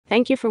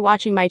Thank you for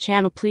watching my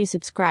channel. Please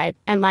subscribe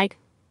and like.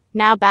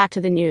 Now back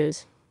to the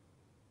news.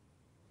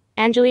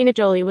 Angelina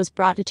Jolie was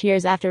brought to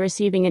tears after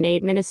receiving an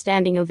 8-minute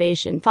standing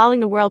ovation following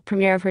the world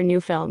premiere of her new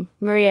film,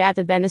 Maria, at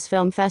the Venice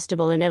Film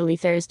Festival in Italy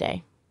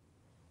Thursday.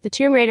 The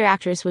Tomb Raider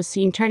actress was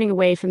seen turning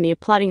away from the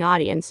applauding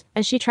audience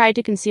as she tried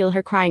to conceal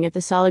her crying at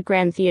the Solid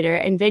Grand Theatre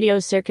in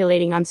videos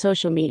circulating on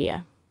social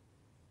media.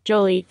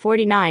 Jolie,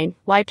 49,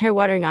 wiped her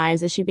watering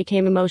eyes as she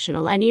became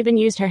emotional and even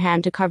used her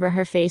hand to cover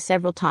her face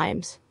several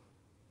times.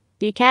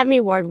 The Academy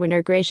Award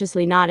winner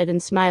graciously nodded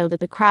and smiled at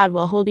the crowd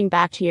while holding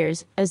back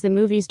tears as the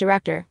movie's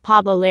director,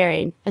 Pablo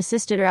Larraín,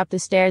 assisted her up the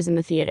stairs in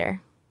the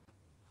theater.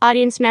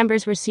 Audience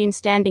members were seen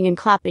standing and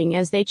clapping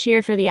as they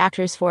cheered for the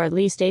actress for at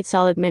least 8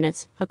 solid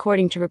minutes,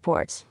 according to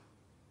reports.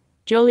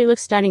 Jolie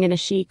looked stunning in a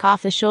chic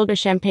off-the-shoulder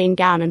champagne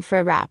gown and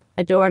fur wrap,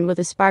 adorned with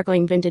a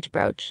sparkling vintage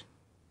brooch.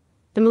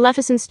 The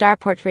Maleficent star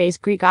portrays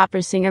Greek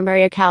opera singer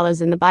Maria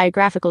Callas in the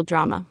biographical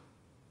drama.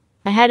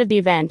 Ahead of the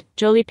event,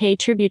 Jolie paid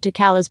tribute to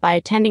Callas by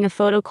attending a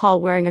photo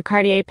call wearing a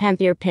Cartier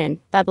Panthère pin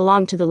that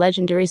belonged to the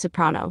legendary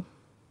soprano.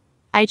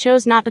 "I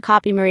chose not to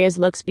copy Maria's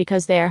looks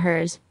because they are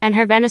hers, and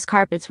her Venice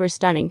carpets were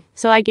stunning,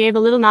 so I gave a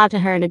little nod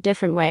to her in a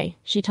different way,"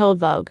 she told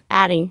Vogue,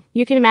 adding,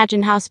 "You can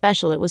imagine how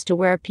special it was to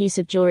wear a piece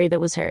of jewelry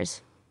that was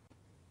hers."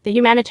 The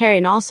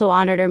humanitarian also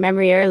honored her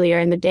memory earlier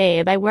in the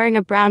day by wearing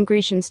a brown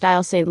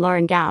Grecian-style St.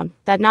 Laurent gown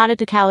that nodded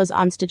to Callas'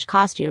 onstage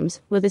costumes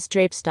with its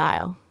draped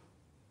style.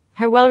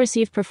 Her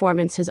well-received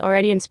performance has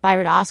already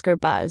inspired Oscar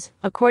buzz,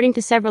 according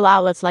to several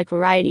outlets like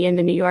Variety and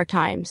the New York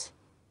Times.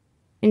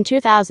 In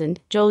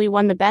 2000, Jolie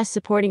won the Best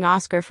Supporting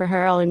Oscar for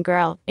her role in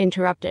Girl,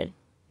 Interrupted.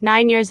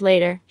 9 years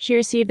later, she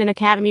received an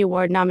Academy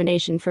Award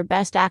nomination for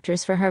Best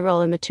Actress for her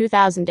role in the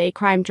 2008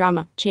 crime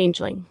drama,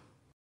 Changeling.